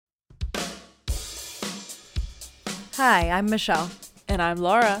Hi, I'm Michelle, And I'm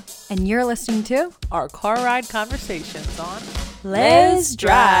Laura. and you're listening to Our car ride conversations on Let's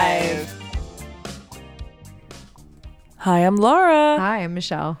Drive. Hi, I'm Laura. Hi, I'm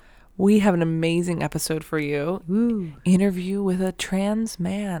Michelle. We have an amazing episode for you. Ooh. Interview with a trans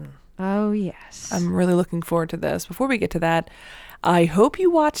man. Oh, yes. I'm really looking forward to this. Before we get to that, I hope you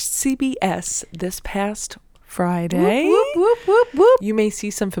watched CBS this past Friday. Whoop, whoop, whoop, whoop. You may see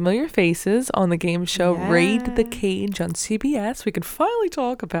some familiar faces on the game show Yeah. Raid the Cage on CBS. We can finally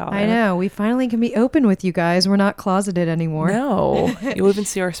talk about it. I know. We finally can be open with you guys. We're not closeted anymore. No. You'll even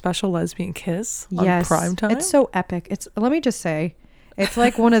see our special lesbian kiss on Yes. prime time. It's so epic. Let me just say, it's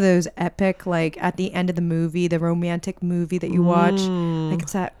like one of those epic, like at the end of the movie, the romantic movie that you watch. Like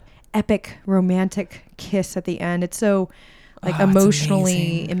it's that epic romantic kiss at the end. It's so like Oh, it's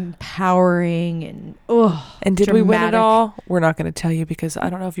emotionally amazing. empowering and And did we win it dramatic. all? We're not going to tell you because I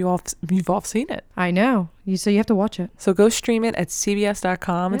don't know if you've all seen it. I know. So you have to watch it. So go stream it at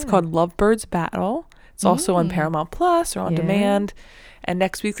cbs.com. It's Yeah. called Lovebirds Battle. It's also on Paramount Plus or on Yeah. demand. And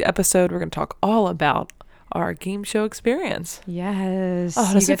next week's episode, we're going to talk all about our game show experience. Yes. Oh,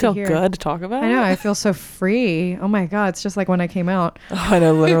 You does get it to feel hear. good to talk about? I know. I feel so free. Oh my God. It's just like when I came out. Oh, I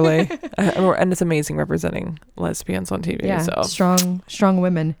know, literally. And it's amazing representing lesbians on TV. Yeah. So Strong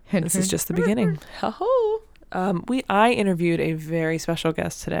women. this is just the beginning. I interviewed a very special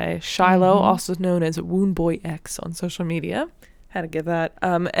guest today, Shiloh, also known as Wound Boy X on social media. Had to give that.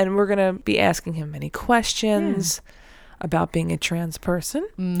 And we're gonna be asking him many questions about being a trans person.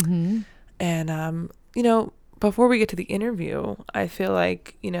 Mm-hmm. And before we get to the interview, I feel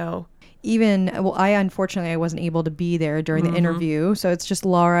like I wasn't able to be there during the interview. So it's just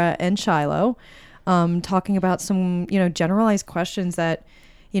Laura and Shiloh talking about some, generalized questions that,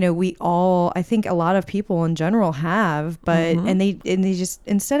 I think a lot of people in general have, but, and they just,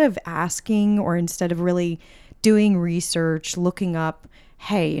 instead of asking or instead of really doing research, looking up,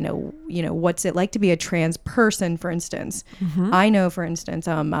 hey, what's it like to be a trans person, for instance? I know, for instance,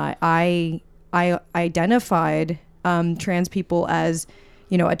 I identified trans people as,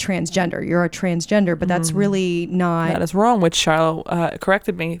 a transgender. You're a transgender, but that's really not. that is wrong, which Shiloh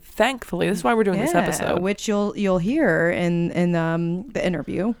corrected me. Thankfully, this is why we're doing this episode. Which you'll hear in the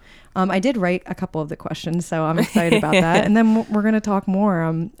interview. I did write a couple of the questions, so I'm excited about that. And then we're going to talk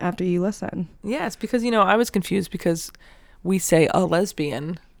more after you listen. Yes, because I was confused because we say a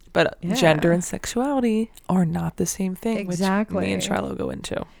lesbian, but gender and sexuality are not the same thing. Exactly. Which me and Shiloh go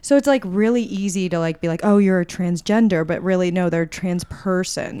into. So it's like really easy to be like, oh, you're a transgender, but really no, they're a trans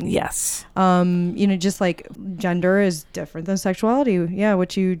person. Yes. Just like gender is different than sexuality. Yeah,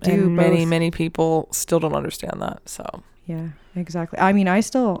 what you do. And both. many people still don't understand that. So Yeah, exactly. I mean, I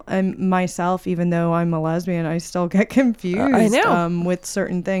still myself, even though I'm a lesbian, I still get confused. I know. With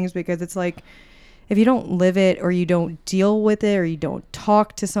certain things because it's like, if you don't live it or you don't deal with it or you don't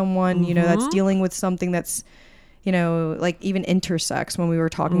talk to someone, that's dealing with something that's, like even intersex, when we were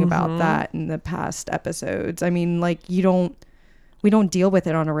talking about that in the past episodes. I mean, like we don't deal with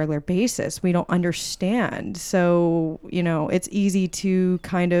it on a regular basis. We don't understand. So, it's easy to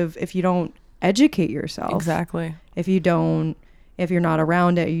kind of, if you don't educate yourself. exactly. If you're not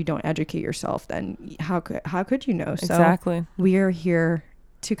around it, you don't educate yourself, then how could you know? So Exactly. we are here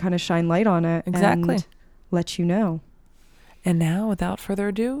to kind of shine light on it. Exactly. And let you know. And now, without further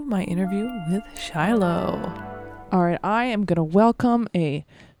ado, my interview with Shiloh. All right, I am going to welcome a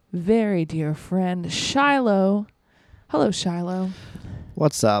very dear friend, Shiloh. Hello, Shiloh.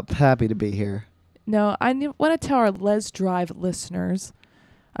 What's up? Happy to be here. No, I want to tell our Les Drive listeners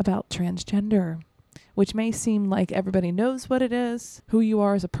about transgender, which may seem like everybody knows what it is, who you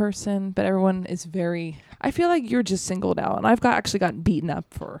are as a person, but everyone is I feel like you're just singled out. And I've actually gotten beaten up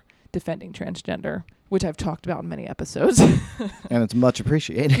for defending transgender, which I've talked about in many episodes. And it's much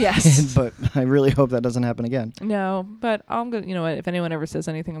appreciated. Yes. But I really hope that doesn't happen again. No, but I'm going to, if anyone ever says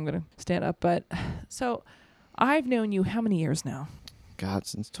anything, I'm going to stand up. But so I've known you how many years now? God,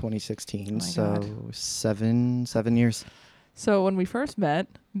 since 2016. Oh my so God. 7 years. So when we first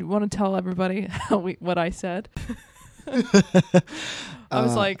met, do you want to tell everybody what I said? I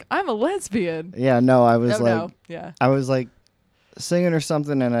was like, I'm a lesbian. Yeah, no, I was Yeah. I was like singing or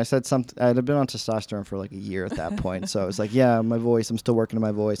something, and I said something. I had been on testosterone for like a year at that point. So I was like, yeah, my voice, I'm still working on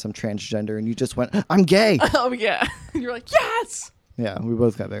my voice. I'm transgender. And you just went, I'm gay. Oh, yeah. You're like, yes. Yeah, we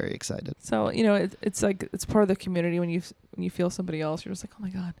both got very excited. So, it's like, it's part of the community when you feel somebody else, you're just like, oh my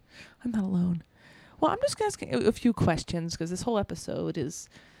God, I'm not alone. Well, I'm just going to ask a few questions because this whole episode is,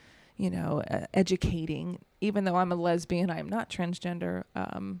 educating. Even though I'm a lesbian, I am not transgender.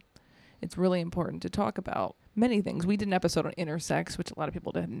 It's really important to talk about many things. We did an episode on intersex, which a lot of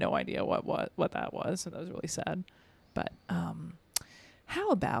people had no idea what that was, so that was really sad. But how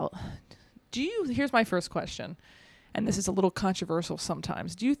about, here's my first question, and this is a little controversial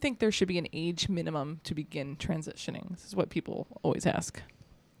sometimes. Do you think there should be an age minimum to begin transitioning? This is what people always ask.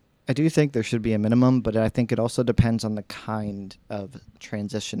 I do think there should be a minimum, but I think it also depends on the kind of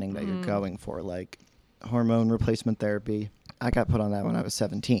transitioning that you're going for. Like hormone replacement therapy, I got put on that when I was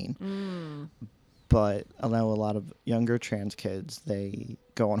 17. But I know a lot of younger trans kids, they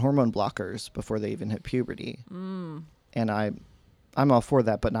go on hormone blockers before they even hit puberty. And I'm all for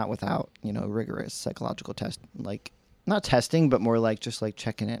that, but not without, rigorous psychological test, like not testing, but more like just like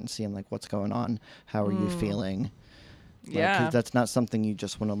checking it and seeing like what's going on. How are you feeling? Yeah. 'Cause that's not something you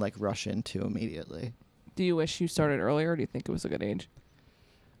just want to like rush into immediately. Do you wish you started earlier, or do you think it was a good age?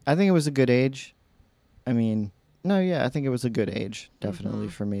 I think it was a good age. I mean, no, yeah, I think it was a good age, definitely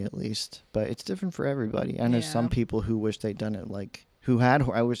for me at least. But it's different for everybody. I know some people who wish they'd done it like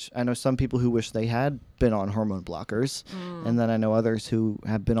I know some people who wish they had been on hormone blockers, and then I know others who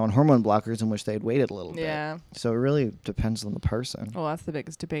have been on hormone blockers and wish they'd waited a little bit. So it really depends on the person. Well, that's the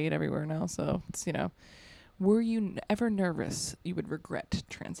biggest debate everywhere now. So it's, were you ever nervous you would regret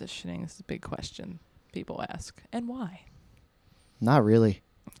transitioning? This is a big question people ask. And why? Not really.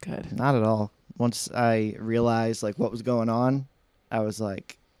 Good. Not at all. Once I realized like what was going on, I was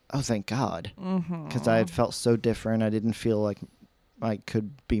like, oh, thank God. Because I had felt so different. I didn't feel like I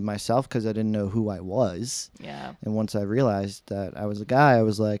could be myself because I didn't know who I was. Yeah. And once I realized that I was a guy, I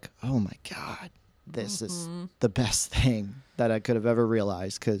was like, oh my God, this is the best thing that I could have ever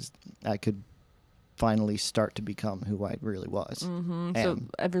realized, because I could finally start to become who I really was. So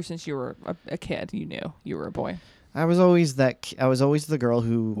ever since you were a kid, you knew you were a boy. I was always I was always the girl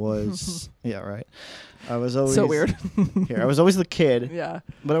who was yeah, right. I was always so weird. I was always the kid. Yeah.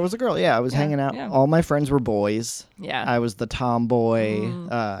 But I was a girl. Yeah, I was hanging out. Yeah. All my friends were boys. Yeah. I was the tomboy.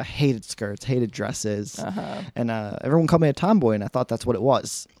 Hated skirts, hated dresses. And everyone called me a tomboy, and I thought that's what it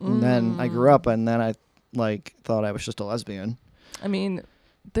was. And then I grew up, and then I thought I was just a lesbian. I mean,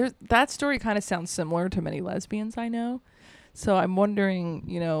 that story kind of sounds similar to many lesbians I know. So I'm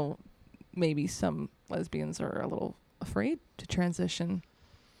wondering, maybe some lesbians are a little afraid to transition.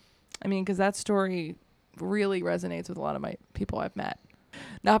 I mean, because that story really resonates with a lot of my people I've met.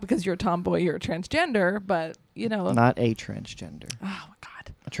 Not because you're a tomboy, you're a transgender, but, Not a transgender. Oh, my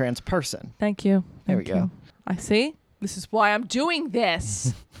God. A trans person. Thank you. There we go. I see. This is why I'm doing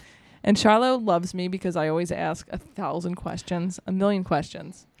this. And Charlo loves me because I always ask 1,000 questions, 1,000,000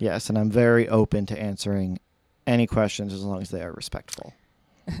 questions. Yes, and I'm very open to answering any questions as long as they are respectful.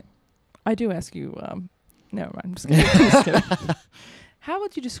 I do ask you, never mind, I'm just kidding. Just kidding. How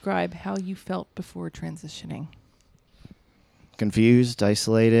would you describe how you felt before transitioning? Confused,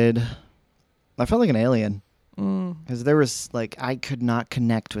 isolated. I felt like an alien. Because there was, I could not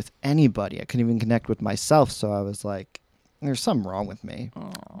connect with anybody. I couldn't even connect with myself, so I was like, there's something wrong with me.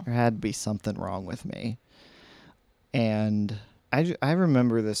 Aww. There had to be something wrong with me. And I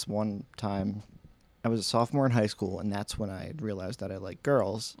remember this one time. I was a sophomore in high school, and that's when I realized that I liked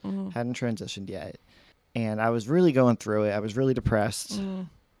girls. Hadn't transitioned yet. And I was really going through it. I was really depressed.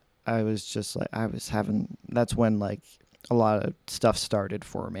 I was just that's when a lot of stuff started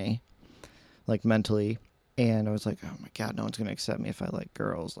for me, mentally. And I was like, oh my God, no one's going to accept me if I like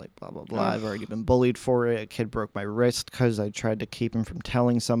girls, blah, blah, blah. I've already been bullied for it. A kid broke my wrist because I tried to keep him from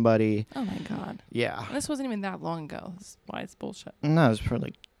telling somebody. Oh my God. Yeah. This wasn't even that long ago. This is why it's bullshit. No, it was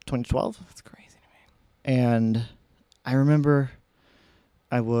probably 2012. That's crazy to me. And I remember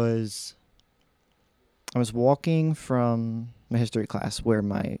I was walking from my history class where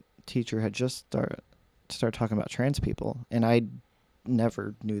my teacher had just started talking about trans people, and I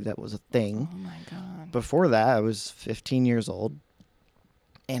never knew that was a thing. Oh my God. Before that, I was 15 years old,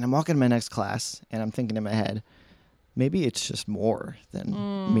 and I'm walking to my next class, and I'm thinking in my head, maybe it's just more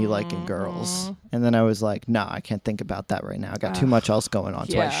than me liking girls. And then I was like, no, I can't think about that right now. I got too much else going on.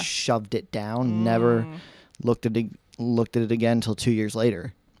 So I shoved it down, never looked at it again until 2 years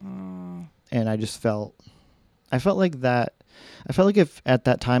later. And I just felt like that. I felt like if at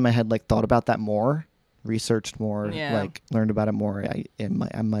that time I had thought about that more, researched more, learned about it more,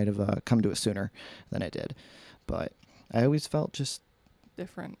 I might have come to it sooner than I did. But I always felt just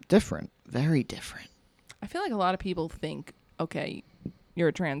different, very different. I feel like a lot of people think, okay, you're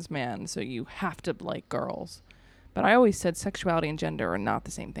a trans man, so you have to like girls. But I always said sexuality and gender are not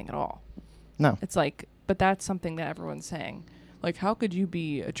the same thing at all. No. It's but that's something that everyone's saying. How could you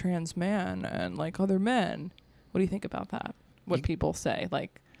be a trans man and like other men? What do you think about that? What people say?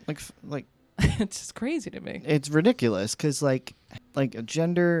 It's just crazy to me. It's ridiculous because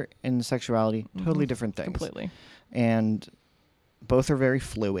gender and sexuality, totally different things. Completely. And both are very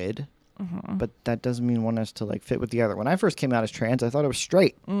fluid. but that doesn't mean one has to like fit with the other. When I first came out as trans, I thought it was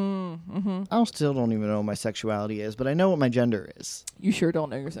straight. I still don't even know what my sexuality is, but I know what my gender is. You sure don't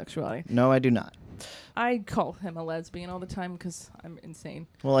know your sexuality. No, I do not. I call him a lesbian all the time because I'm insane.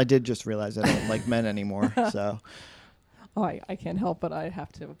 Well, I did just realize I don't like men anymore, so. Oh, I can't help but I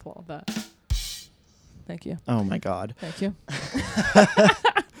have to applaud that. Thank you. Oh my God. Thank you.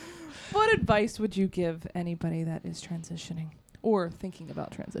 What advice would you give anybody that is transitioning or thinking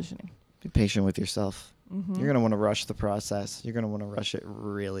about transitioning? Be patient with yourself. You're going to want to rush the process. You're going to want to rush it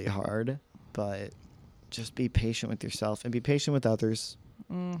really hard, but just be patient with yourself and be patient with others,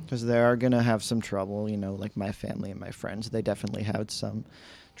 because they are going to have some trouble, you know, like my family and my friends. They definitely had some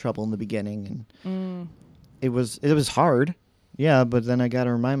trouble in the beginning, and it was hard. Yeah, but then I got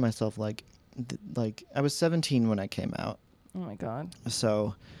to remind myself, like I was 17 when I came out. Oh my God.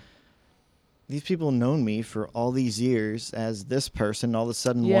 So these people have known me for all these years as this person. All of a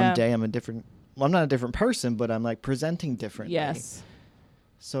sudden, one day I'm not a different person, but I'm like presenting differently. Yes.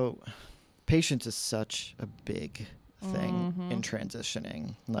 So patience is such a big thing in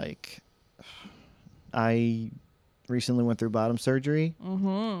transitioning. Like, I recently went through bottom surgery,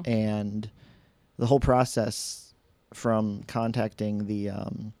 and the whole process from contacting the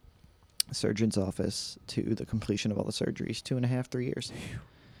surgeon's office to the completion of all the surgeries, 2.5, 3 years.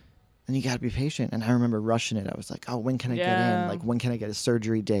 And you got to be patient. And I remember rushing it. I was like, oh, when can I get in? Like, when can I get a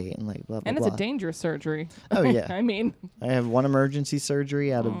surgery date? And like, blah, blah, and blah. it's a dangerous surgery. Oh, yeah. I mean. I have one emergency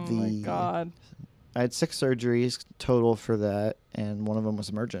surgery out of Oh, my God. I had 6 surgeries total for that, and one of them was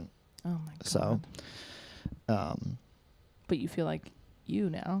emergent. Oh, my God. So. But you feel like you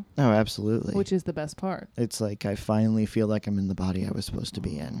now. Oh, absolutely. Which is the best part. It's like I finally feel like I'm in the body I was supposed to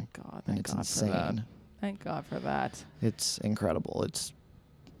be in. Oh, my God. And Thank it's God insane. for that. Thank God for that. It's incredible. It's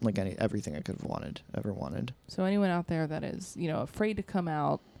like everything I could have ever wanted. So anyone out there that is, you know, afraid to come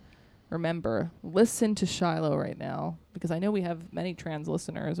out, remember, listen to Shiloh right now, because I know we have many trans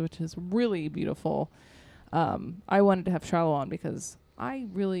listeners, which is really beautiful. I wanted to have Shiloh on because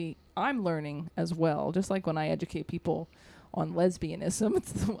I'm learning as well, just like when I educate people on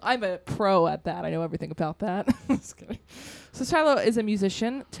lesbianism. I'm a pro at that. I know everything about that. Just kidding. So Shiloh is a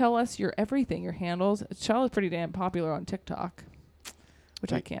musician. Tell us your everything, your handles. Shiloh's pretty damn popular on TikTok,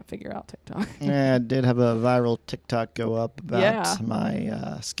 which I can't figure out TikTok. Yeah, I did have a viral TikTok go up about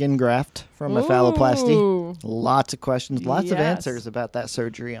my skin graft from my phalloplasty. Lots of questions, lots of answers about that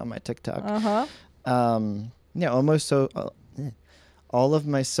surgery on my TikTok. Yeah, almost so. All of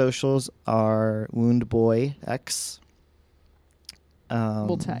my socials are WoundBoyX.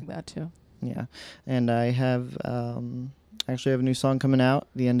 We'll tag that too. Yeah, and I have actually have a new song coming out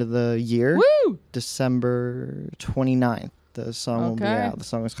the end of the year. Woo! December 29th. The song will be out. The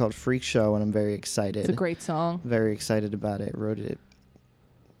song is called Freak Show, and I'm very excited. It's a great song. Very excited about it. Wrote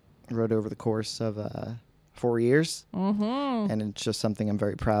over the course of 4 years, and it's just something I'm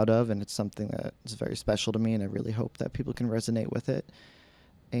very proud of, and it's something that is very special to me, and I really hope that people can resonate with it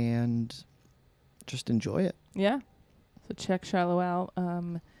and just enjoy it. Yeah. So check Shiloh out.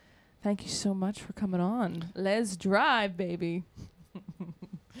 Thank you so much for coming on. Let's drive, baby.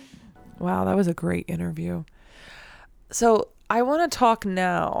 Wow, that was a great interview. So I want to talk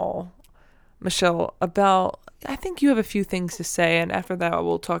now, Michelle, about, I think you have a few things to say, and after that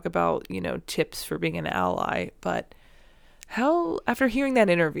we'll talk about, you know, tips for being an ally. But after hearing that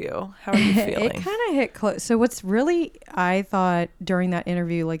interview, how are you feeling? It kind of hit close. So what's really, I thought during that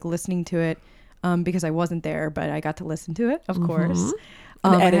interview, like listening to it, because I wasn't there, but I got to listen to it, of course.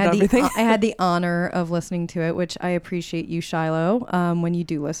 And edit everything. I had the honor of listening to it, which I appreciate you, Shiloh. When you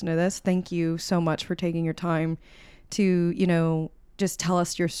do listen to this, thank you so much for taking your time to, you know, just tell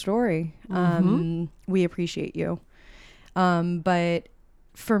us your story. We appreciate you. But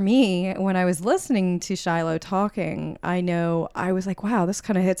for me, when I was listening to Shiloh talking, I know I was like, wow, this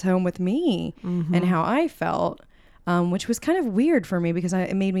kind of hits home with me and how I felt, which was kind of weird for me because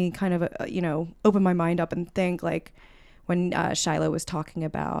it made me kind of, you know, open my mind up and think, like, when Shiloh was talking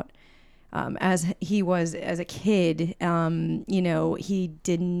about as he was as a kid, you know, he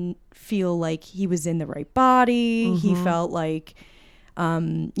didn't feel like he was in the right body. He felt like,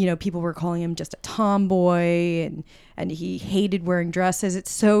 you know, people were calling him just a tomboy, and he hated wearing dresses.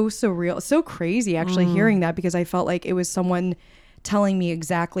 It's so surreal. It's so crazy actually hearing that, because I felt like it was someone telling me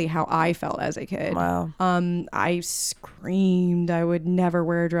exactly how I felt as a kid. Wow. I screamed. I would never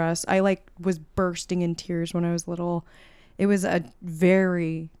wear a dress. I was bursting in tears when I was little. It was a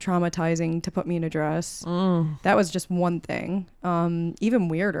very traumatizing to put me in a dress. That was just one thing. Even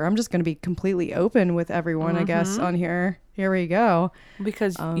weirder. I'm just going to be completely open with everyone, I guess, on here. Here we go.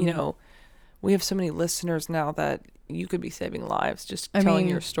 Because, you know, we have so many listeners now that you could be saving lives just telling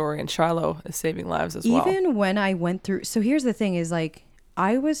your story, and Shiloh is saving lives as well. Even when I went through, so here's the thing is like,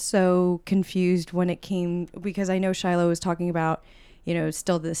 I was so confused when it came, because I know Shiloh was talking about, you know,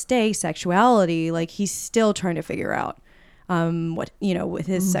 still to this day, sexuality, like he's still trying to figure out what, you know, what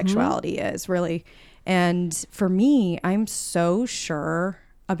his sexuality is really. And for me, I'm so sure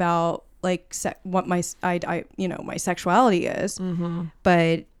about like what my, you know, my sexuality is,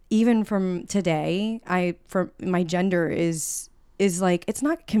 but even from today, for my gender is like, it's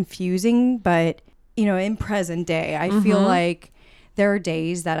not confusing, but you know, in present day, I feel like there are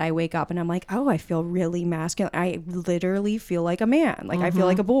days that I wake up and I'm like, oh, I feel really masculine. I literally feel like a man. Like I feel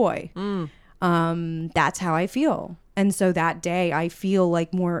like a boy. That's how I feel. And so that day I feel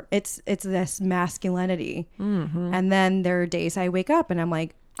like more, it's this masculinity. And then there are days I wake up and I'm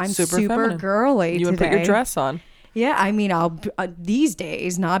like, I'm super girly You would today. put your dress on. Yeah, I mean, I'll these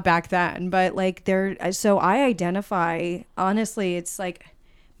days, not back then, but like so I identify, honestly, it's like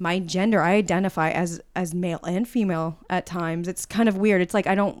my gender, I identify as male and female at times. It's kind of weird. It's like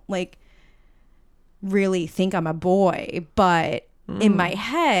I don't like really think I'm a boy, but in my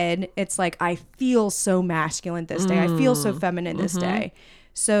head, it's like I feel so masculine this day. I feel so feminine this day.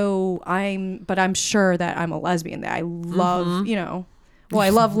 So I'm sure that I'm a lesbian, that I love, you know, well, I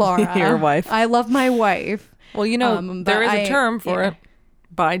love Laura. Your wife. I love my wife. Well, you know, there is a term for yeah. it.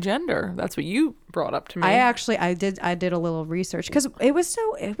 Bi-gender. That's what you brought up to me. I did a little research because it was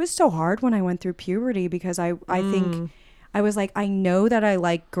so hard when I went through puberty, because I think I was like, I know that I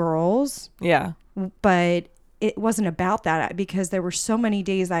like girls. Yeah. But it wasn't about that, because there were so many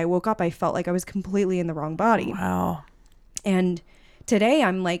days that I woke up, I felt like I was completely in the wrong body. Wow. And today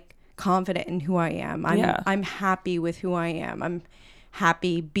I'm like confident in who I am. I'm happy with who I am. I'm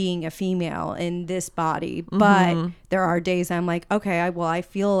happy being a female in this body, but there are days I'm like, okay, I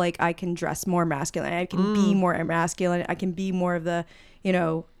feel like I can dress more masculine. I can be more masculine. I can be more of the, you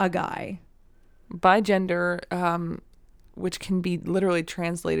know, a guy. Bi-gender, which can be literally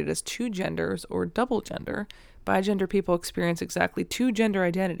translated as two genders or double gender. Bi-gender people experience exactly two gender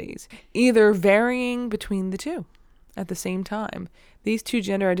identities, either varying between the two at the same time. These two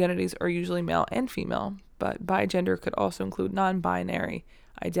gender identities are usually male and female, but bi-gender could also include non-binary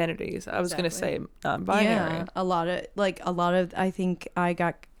identities. I was going to say non-binary. Yeah, a lot of, I think I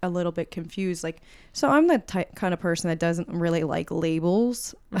got a little bit confused. Like, so I'm the kind of person that doesn't really like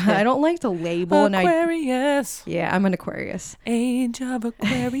labels. I don't like to label. Aquarius. Yeah, I'm an Aquarius. Age of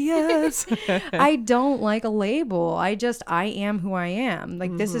Aquarius. I don't like a label. I am who I am.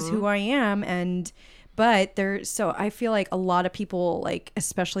 Like, this is who I am. But so I feel like a lot of people, like,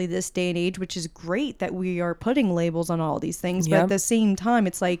 especially this day and age, which is great that we are putting labels on all these things. But at the same time,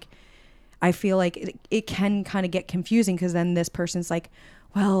 it's like, I feel like it can kind of get confusing, because then this person's like,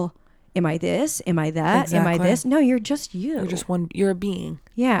 well, am I this? Am I that? Exactly. Am I this? No, you're just you. You're just you're a being.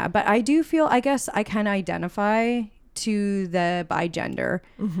 Yeah. But I do feel, I guess I can identify to the bi-gender.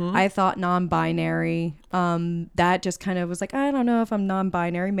 I thought non-binary, that just kind of was like, I don't know if I'm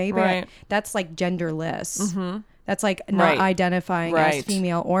non-binary. Maybe that's like genderless. That's like not identifying as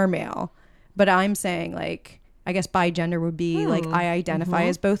female or male. But I'm saying, like, I guess bi-gender would be like, I identify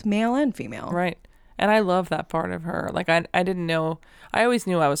as both male and female. Right. And I love that part of her. Like, I didn't know. I always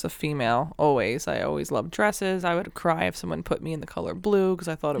knew I was a female. Always. I always loved dresses. I would cry if someone put me in the color blue because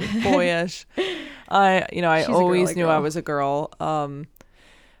I thought it was boyish. I always knew I was a girl.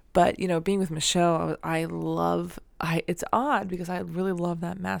 But, you know, being with Michelle, it's odd because I really love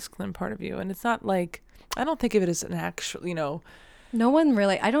that masculine part of you. And it's not like, I don't think of it as an actual, you know. No one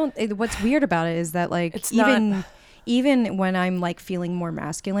really, what's weird about it is that, like, it's even when I'm like feeling more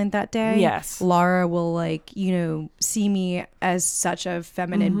masculine that day, yes, Laura will, like, you know, see me as such a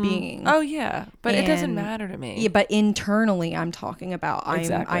feminine being. Oh yeah, but it doesn't matter to me. Yeah, but internally, I'm talking about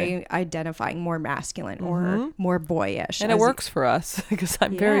exactly. I'm identifying more masculine or more boyish, and it works for us because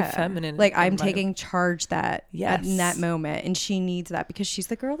I'm very feminine. Like, I'm taking charge in that moment, and she needs that because she's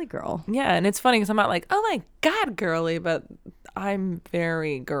the girly girl. Yeah, and it's funny because I'm not like, oh my god, girly, but I'm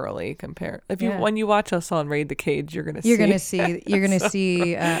very girly compared. When you watch us on Raid the Cage, you're gonna see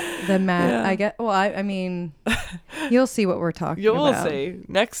the mat. I get. Well, I mean, you'll see what we're talking about. You'll see.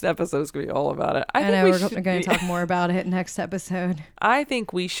 Next episode is gonna be all about it. I know we're going to talk more about it next episode. I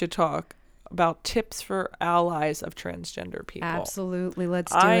think we should talk about tips for allies of transgender people. Absolutely,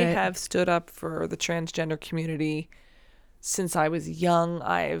 let's do it. I have stood up for the transgender community since I was young.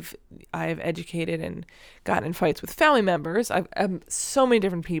 I've educated and gotten in fights with family members. I've so many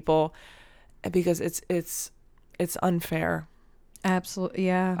different people because it's unfair. Absolutely,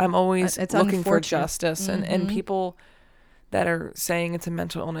 yeah. I'm always looking for justice, and people that are saying it's a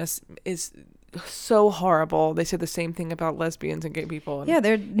mental illness is so horrible. They say the same thing about lesbians and gay people. And Yeah,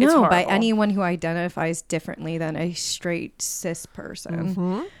 they're no by horrible. anyone who identifies differently than a straight cis person.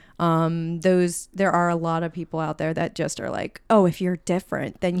 Mm-hmm. There are a lot of people out there that just are like, oh, if you're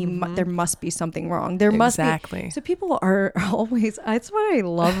different, then there must be something wrong. There must Exactly. be. So people are always. That's what I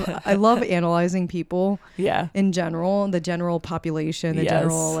love. I love analyzing people. Yeah. In general, the general population, the Yes.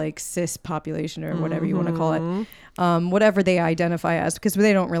 general like cis population or whatever you want to call it, whatever they identify as, because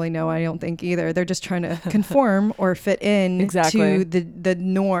they don't really know. I don't think either. They're just trying to conform or fit in Exactly. to the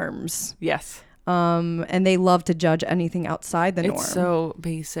norms. Yes. And they love to judge anything outside the norm. It's so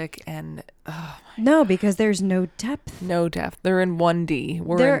basic and No, because there's no depth. no depth. They're in 1D.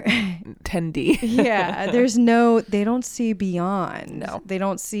 We're They're in 10D. yeah, they don't see beyond. No. They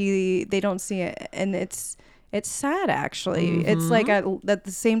don't see it, and it's sad actually. It's like at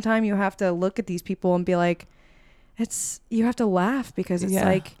the same time you have to look at these people and be like, you have to laugh because it's Yeah.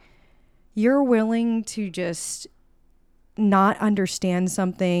 like you're willing to just not understand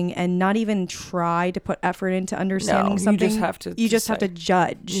something and not even try to put effort into understanding No, something. you just have to have to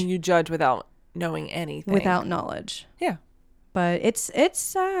judge You judge without knowing anything. without knowledge. Yeah. But it's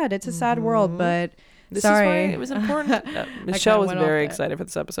sad. It's a sad world, but This sorry. is why it was important. Michelle was went off very it. excited for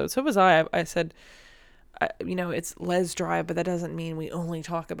this episode. So was I. I said, it's Les Drive, but that doesn't mean we only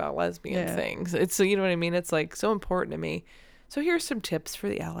talk about lesbian Yeah. things. It's, you know what I mean? It's like so important to me. So here's some tips for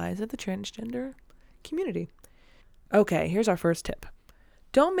the allies of the transgender community. Okay, here's our first tip.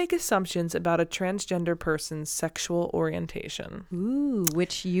 Don't make assumptions about a transgender person's sexual orientation. Ooh,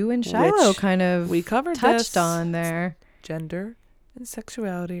 which you and Shiloh Which kind of we covered touched this. on there. Gender and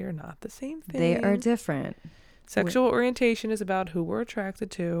sexuality are not the same thing. They are different. Sexual orientation is about who we're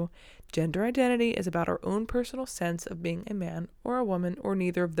attracted to. Gender identity is about our own personal sense of being a man or a woman or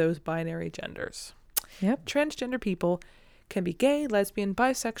neither of those binary genders. Yep. Transgender people can be gay, lesbian,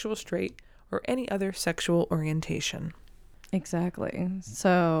 bisexual, straight, or any other sexual orientation. Exactly.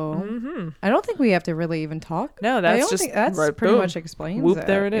 So I don't think we have to really even talk. No, I that's don't just think that's right, pretty boom. much explains Whoop, it.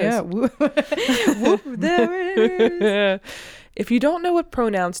 there it is. Yeah, whoop, whoop, there it is. If you don't know what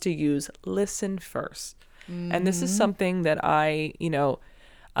pronouns to use, listen first. And this is something that I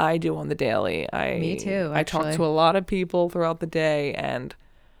do on the daily. Me too, I talk actually. to a lot of people throughout the day, and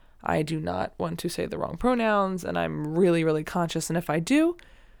I do not want to say the wrong pronouns, and I'm really, really conscious. And if I do,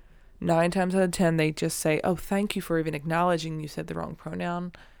 9 times out of 10, they just say, oh, thank you for even acknowledging you said the wrong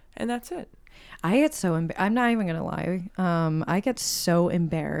pronoun. And that's it. I get so I'm not even gonna lie. I get so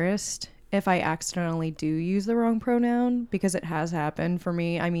embarrassed if I accidentally do use the wrong pronoun, because it has happened for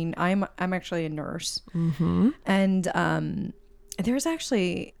me. I mean, I'm actually a nurse, and there's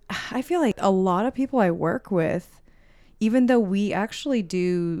actually, I feel like a lot of people I work with, even though we actually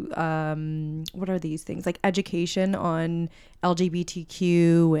do what are these things, like education on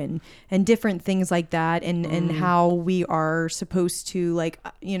LGBTQ and different things like that, and how we are supposed to, like,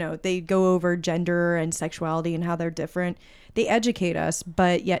 they go over gender and sexuality and how they're different. They educate us,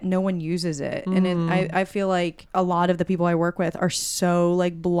 but yet no one uses it. And I feel like a lot of the people I work with are so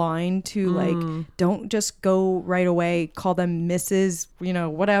like blind to like, don't just go right away, call them Mrs.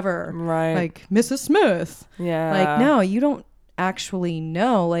 Whatever. Right. Like Mrs. Smith. Yeah. Like, no, you don't actually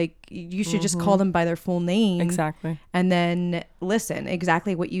know. Like, you should just call them by their full name. Exactly. And then listen,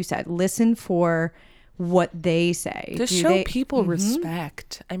 exactly what you said. Listen for what they say. Just show people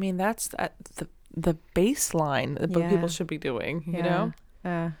respect. I mean, that's the baseline that Yeah. people should be doing, you know?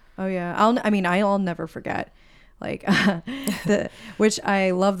 Oh yeah. I'll never forget. Like which I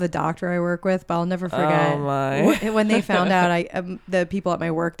love the doctor I work with, but I'll never forget Oh, my. when they found out the people at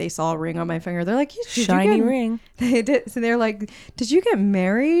my work, they saw a ring on my finger. They're like, "Did Shiny you get-" ring. They did. So they're like, "Did you get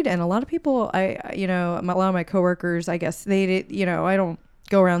married?" And a lot of people, a lot of my coworkers, I guess they did. I don't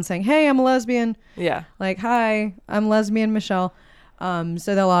go around saying, "Hey, I'm a lesbian." Yeah. Like, "Hi, I'm lesbian Michelle." So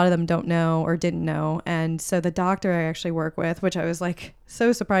that a lot of them don't know or didn't know. And so the doctor I actually work with, which I was like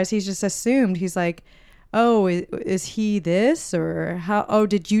so surprised, he's just assumed. He's like, "Oh, is he this, or how? Oh,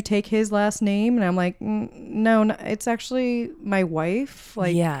 did you take his last name?" And I'm like, no, it's actually my wife.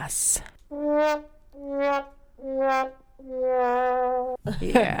 Like, Yes.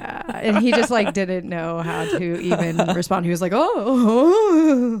 yeah. And he just like didn't know how to even respond. He was like,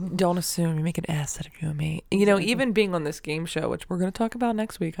 oh. Don't assume. You make an ass out of you and me. Even being on this game show, which we're going to talk about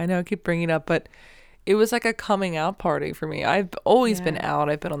next week. I know I keep bringing it up, but it was like a coming out party for me. I've always been out.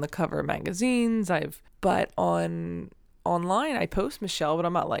 I've been on the cover of magazines. But online I post Michelle, but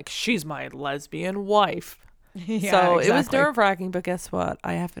I'm not like, she's my lesbian wife. Yeah, So it was exactly. nerve-wracking, but guess what?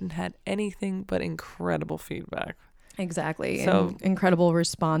 I haven't had anything but incredible feedback. Exactly. So, and incredible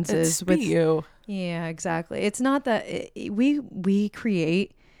responses It's be you. Yeah, exactly. It's not that we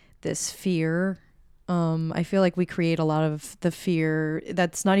create this fear. I feel like we create a lot of the fear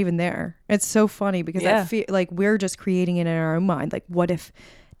that's not even there. It's so funny because Yeah. that fear, like we're just creating it in our own mind. Like, what if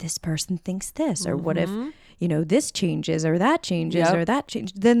this person thinks this, or what if this changes, or that changes, Yep. or that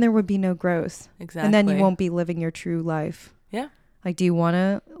changes? Then there would be no growth, Exactly. and then you won't be living your true life. Yeah. Like, do you want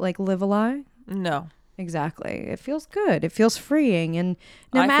to like live a lie? No. Exactly. It feels good. It feels freeing, and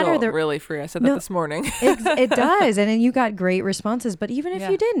no I matter feel the really free. I said No. that this morning. it does, and then you got great responses. But even if Yeah.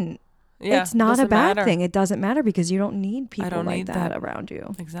 you didn't, Yeah, it's not a doesn't bad matter. thing. It doesn't matter because you don't need people don't like need that that. around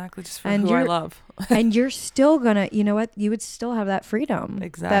you. Exactly. Just for And who I you're- love. And you're still gonna, you know what? You would still have that freedom,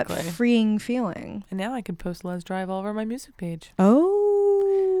 Exactly. that freeing feeling. And now I can post Les Drive all over my music page.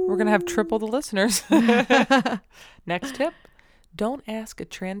 Oh, We're going to have triple the listeners. Next tip. Don't ask a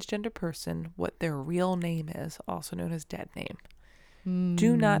transgender person what their real name is, also known as dead name.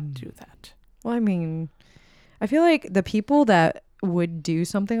 Do not do that. Well, I mean, I feel like the people that would do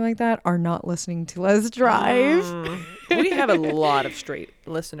something like that are not listening to Let's Drive. We have a lot of straight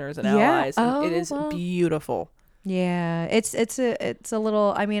listeners and Yeah. allies, and it Oh, is well. beautiful. Yeah, it's a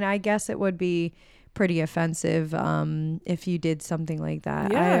little. I mean, I guess it would be pretty offensive if you did something like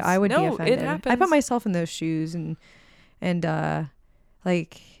that. Yes. I would be No, it offended. I happens. put myself in those shoes, and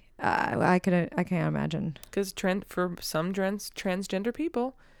like I can't imagine. Because for some transgender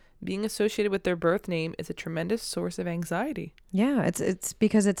people, being associated with their birth name is a tremendous source of anxiety. Yeah, it's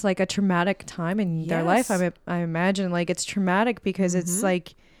because it's like a traumatic time in their life. Yes. I imagine like it's traumatic because it's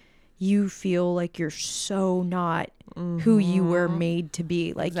like you feel like you're so not who you were made to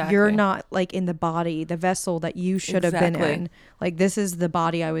be. Like you're Exactly. not like in the body, the vessel that you should have been Exactly. in. Like this is the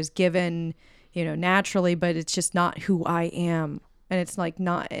body I was given, naturally, but it's just not who I am. And it's like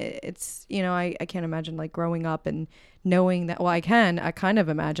not, it's, I can't imagine like growing up and knowing that, well, I kind of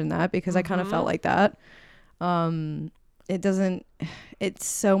imagine that because I kind of felt like that. It's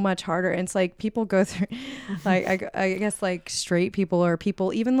so much harder. And it's like people go through, like, I guess like straight people or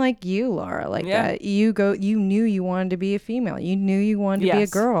people, even like you, Laura, like that, you knew you wanted to be a female. You knew you wanted to be a Yes.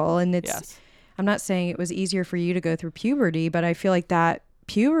 girl. And it's, Yes. I'm not saying it was easier for you to go through puberty, but I feel like that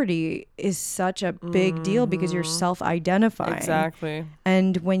puberty is such a big deal because you're self-identifying. Exactly.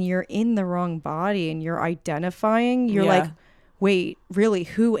 And when you're in the wrong body and you're identifying, you're Yeah. like, wait, really,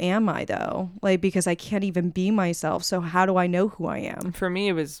 who am I though? Like, because I can't even be myself. So how do I know who I am? For me,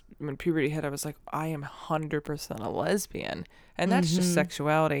 it was when puberty hit, I was like, I am 100% a lesbian. And that's just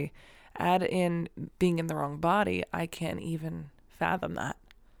sexuality. Add in being in the wrong body, I can't even fathom that.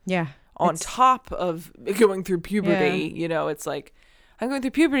 Yeah. On top of going through puberty, it's like, I'm going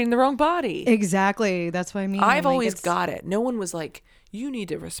through puberty in the wrong body. Exactly. That's what I mean. I've Like, always it's- got it. No one was like, you need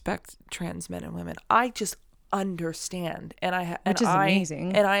to respect trans men and women. I just understand. Which is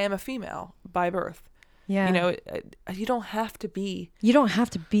amazing. And I am a female by birth. Yeah. You don't have to be You don't have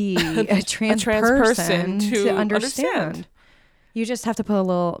to be a trans, person to understand. You just have to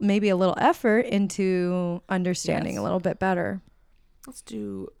put maybe a little effort into understanding Yes. a little bit better. Let's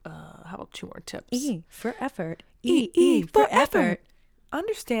do, how about 2 more tips? E for effort. E for effort.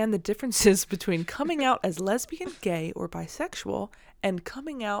 Understand the differences between coming out as lesbian, gay, or bisexual and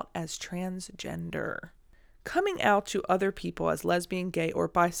coming out as transgender. Coming out to other people as lesbian, gay, or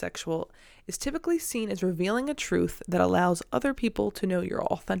bisexual is typically seen as revealing a truth that allows other people to know your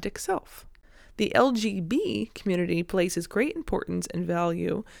authentic self. The LGB community places great importance and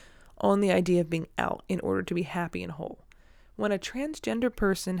value on the idea of being out in order to be happy and whole. When a transgender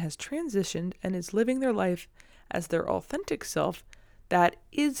person has transitioned and is living their life as their authentic self, that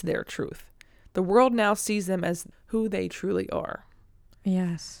is their truth. The world now sees them as who they truly are.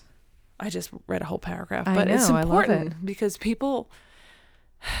 Yes. I just read a whole paragraph, I but it's know, I love important because people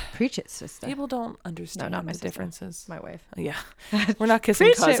Preach it, sister. don't understand not my the sister. differences. My wife. Yeah, we're not kissing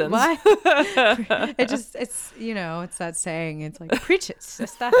Preach cousins. it. Why? it's it's that saying. It's like, preach it,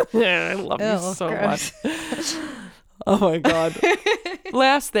 sister. Yeah, I love you Ew, so gross. much. Oh my God.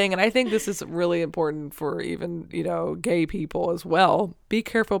 Last thing, and I think this is really important for even, gay people as well. Be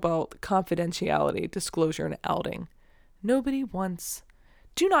careful about confidentiality, disclosure, and outing.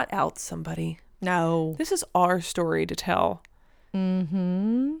 Do not out somebody. No. This is our story to tell.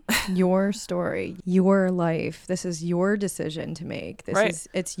 Your story, your life. This is your decision to make. Right.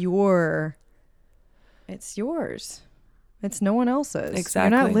 It's yours. It's no one else's.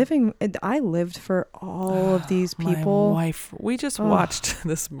 Exactly. You're not living. I lived for all of these people. My wife. We just watched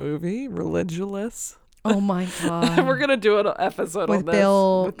this movie, Religulous. Oh my God. We're gonna do an episode with on this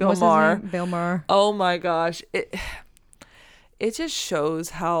Bill. with Bill what's his Maher. name? Bill Maher. Oh my gosh, it just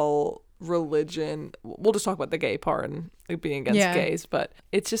shows how religion. We'll just talk about the gay part and like, being against Yeah. gays, but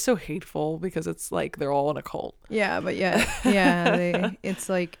it's just so hateful because it's like they're all in a cult. Yeah, but it's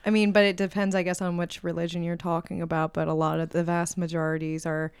like, I mean, but it depends, I guess, on which religion you're talking about. But a lot of the vast majorities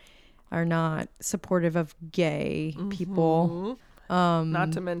are not supportive of gay people.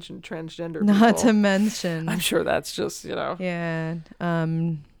 Not to mention transgender Not people. to mention, I'm sure that's just, yeah.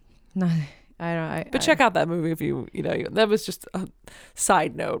 No, But check out that movie if you that was just a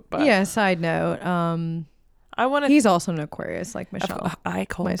side note. But yeah. Side note. I want to. He's also an Aquarius, like Michelle. I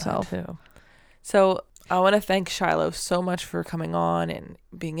call myself that too. So I want to thank Shiloh so much for coming on and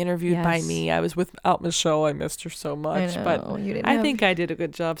being interviewed by Yes. me. I was without Michelle. I missed her so much, but you didn't I have- think I did a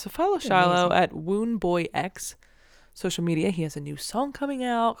good job. So follow Shiloh at WoundBoyX social media. He has a new song coming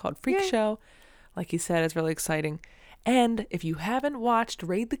out called Freak Yay. Show. Like he said, it's really exciting. And if you haven't watched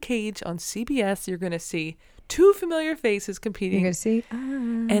Raid the Cage on CBS, you're going to see two familiar faces competing. You're gonna see,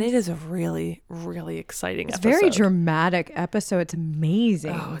 And it is a really, really exciting it's episode. very dramatic episode. It's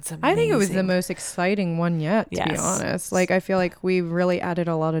amazing. Oh, it's I think it was the amazing. most exciting one yet, to be Yes. honest. Like, I feel like we really added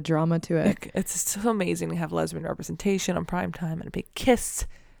a lot of drama to it. It's so amazing to have lesbian representation on primetime and a big kiss.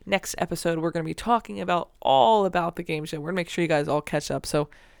 Next episode, we're going to be talking all about the game show. We're going to make sure you guys all catch up. So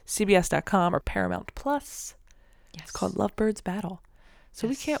CBS.com or Paramount Plus. Yes. It's called Lovebirds Battle. So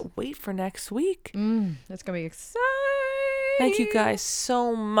we can't wait for next week. That's gonna be exciting. Thank you guys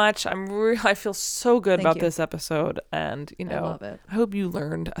so much. I feel so good Thank about you. this episode. And, I love it. I hope you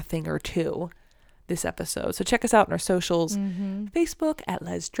learned a thing or two this episode. So check us out on our socials. Facebook at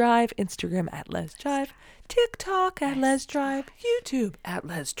Les Drive, Instagram at Les Drive, TikTok at Les Drive, YouTube at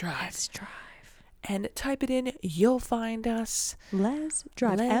Les Drive. Let's drive. And type it in, you'll find us. Let's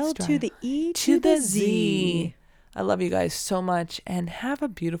drive. Let's L drive. to the E to the Z. I love you guys so much and have a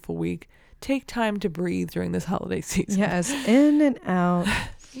beautiful week. Take time to breathe during this holiday season. Yes, in and out.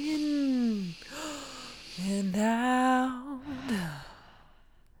 In and out.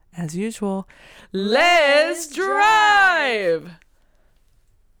 As usual, let's drive!